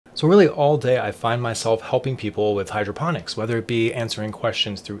So really all day I find myself helping people with hydroponics, whether it be answering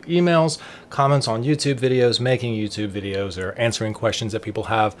questions through emails, comments on YouTube videos, making YouTube videos, or answering questions that people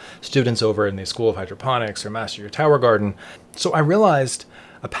have, students over in the School of Hydroponics or Master Your Tower Garden. So I realized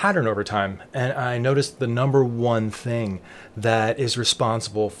a pattern over time, and I noticed the number one thing that is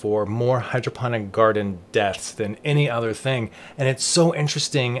responsible for more hydroponic garden deaths than any other thing. And it's so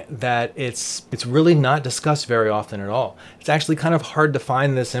interesting that it's really not discussed very often at all. It's actually kind of hard to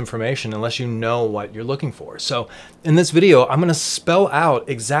find this information unless you know what you're looking for. So in this video, I'm going to spell out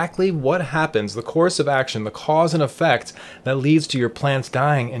exactly what happens, the course of action, the cause and effect that leads to your plants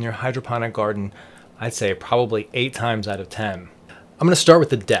dying in your hydroponic garden. I'd say probably 8 times out of 10. I'm going to start with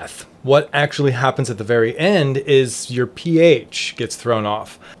the death. What actually happens at the very end is your pH gets thrown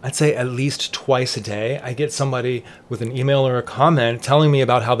off. I'd say at least twice a day, I get somebody with an email or a comment telling me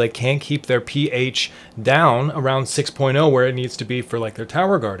about how they can't keep their pH down around 6.0 where it needs to be for like their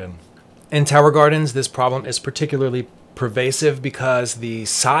tower garden. In tower gardens, this problem is particularly pervasive because the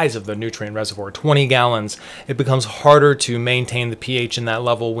size of the nutrient reservoir, 20 gallons, it becomes harder to maintain the pH in that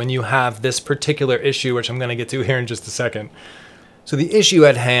level when you have this particular issue, which I'm going to get to here in just a second. So the issue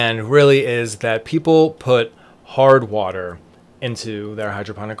at hand really is that people put hard water into their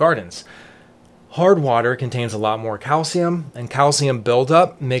hydroponic gardens. Hard water contains a lot more calcium, and calcium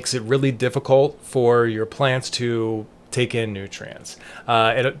buildup makes it really difficult for your plants to take in nutrients.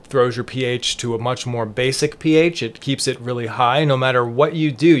 It throws your pH to a much more basic pH. It keeps it really high. No matter what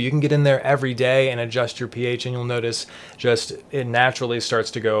you do, you can get in there every day and adjust your pH, and you'll notice just it naturally starts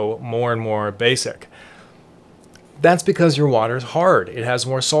to go more and more basic. That's because your water is hard. It has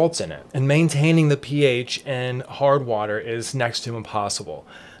more salts in it. And maintaining the pH in hard water is next to impossible.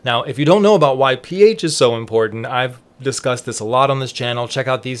 Now, if you don't know about why pH is so important, I've discussed this a lot on this channel. Check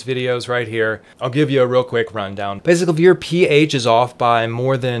out these videos right here. I'll give you a real quick rundown. Basically, if your pH is off by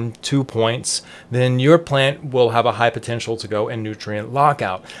more than 2 points, then your plant will have a high potential to go in nutrient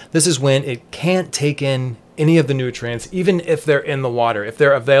lockout. This is when it can't take in any of the nutrients, even if they're in the water. If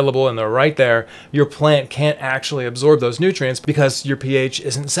they're available and they're right there, your plant can't actually absorb those nutrients because your pH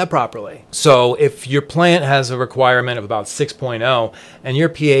isn't set properly. So if your plant has a requirement of about 6.0 and your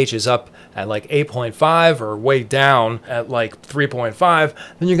pH is up at like 8.5 or way down at like 3.5,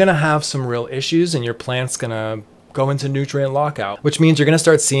 then you're gonna have some real issues and your plant's gonna go into nutrient lockout, which means you're going to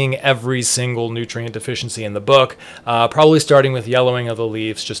start seeing every single nutrient deficiency in the book, probably starting with yellowing of the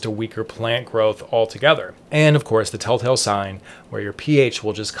leaves, just a weaker plant growth altogether. And of course, the telltale sign where your pH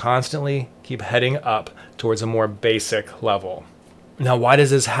will just constantly keep heading up towards a more basic level. Now, why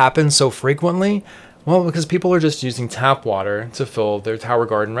does this happen so frequently? Well, because people are just using tap water to fill their tower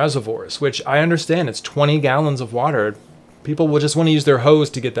garden reservoirs, which I understand, it's 20 gallons of water. People will just want to use their hose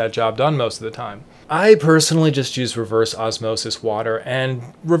to get that job done most of the time. I personally just use reverse osmosis water, and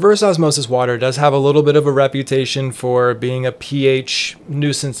reverse osmosis water does have a little bit of a reputation for being a pH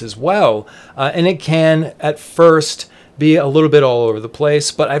nuisance as well, and it can at first be a little bit all over the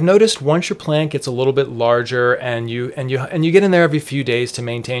place, but I've noticed once your plant gets a little bit larger and you get in there every few days to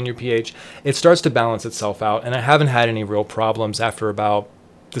maintain your pH, it starts to balance itself out, and I haven't had any real problems after about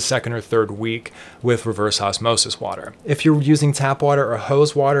the second or third week with reverse osmosis water. If you're using tap water or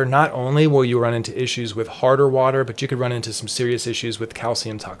hose water, not only will you run into issues with harder water, but you could run into some serious issues with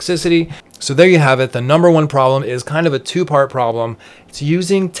calcium toxicity. So there you have it. The number one problem is kind of a two-part problem. It's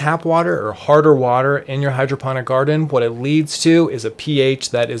using tap water or harder water in your hydroponic garden. What it leads to is a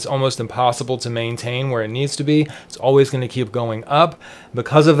pH that is almost impossible to maintain where it needs to be. It's always going to keep going up.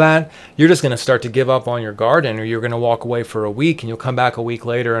 Because of that, you're just going to start to give up on your garden, or you're going to walk away for a week and you'll come back a week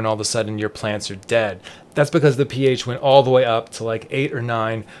later and all of a sudden your plants are dead. That's because the pH went all the way up to like 8 or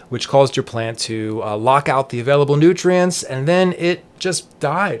 9, which caused your plant to lock out the available nutrients, and then it just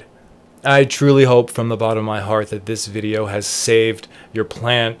died. I truly hope from the bottom of my heart that this video has saved your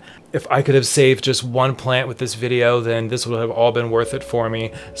plant. If I could have saved just one plant with this video, then this would have all been worth it for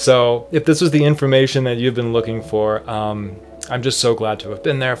me. So if this was the information that you've been looking for, I'm just so glad to have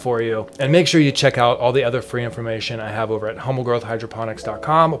been there for you. And make sure you check out all the other free information I have over at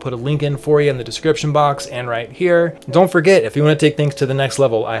humblegrowthhydroponics.com. I'll put a link in for you in the description box and right here. Don't forget, if you want to take things to the next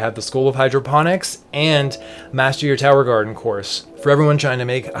level, I have the School of Hydroponics and Master Your Tower Garden course for everyone trying to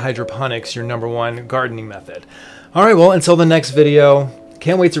make hydroponics your #1 gardening method. All right, well, until the next video,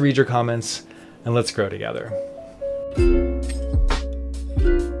 can't wait to read your comments, and let's grow together.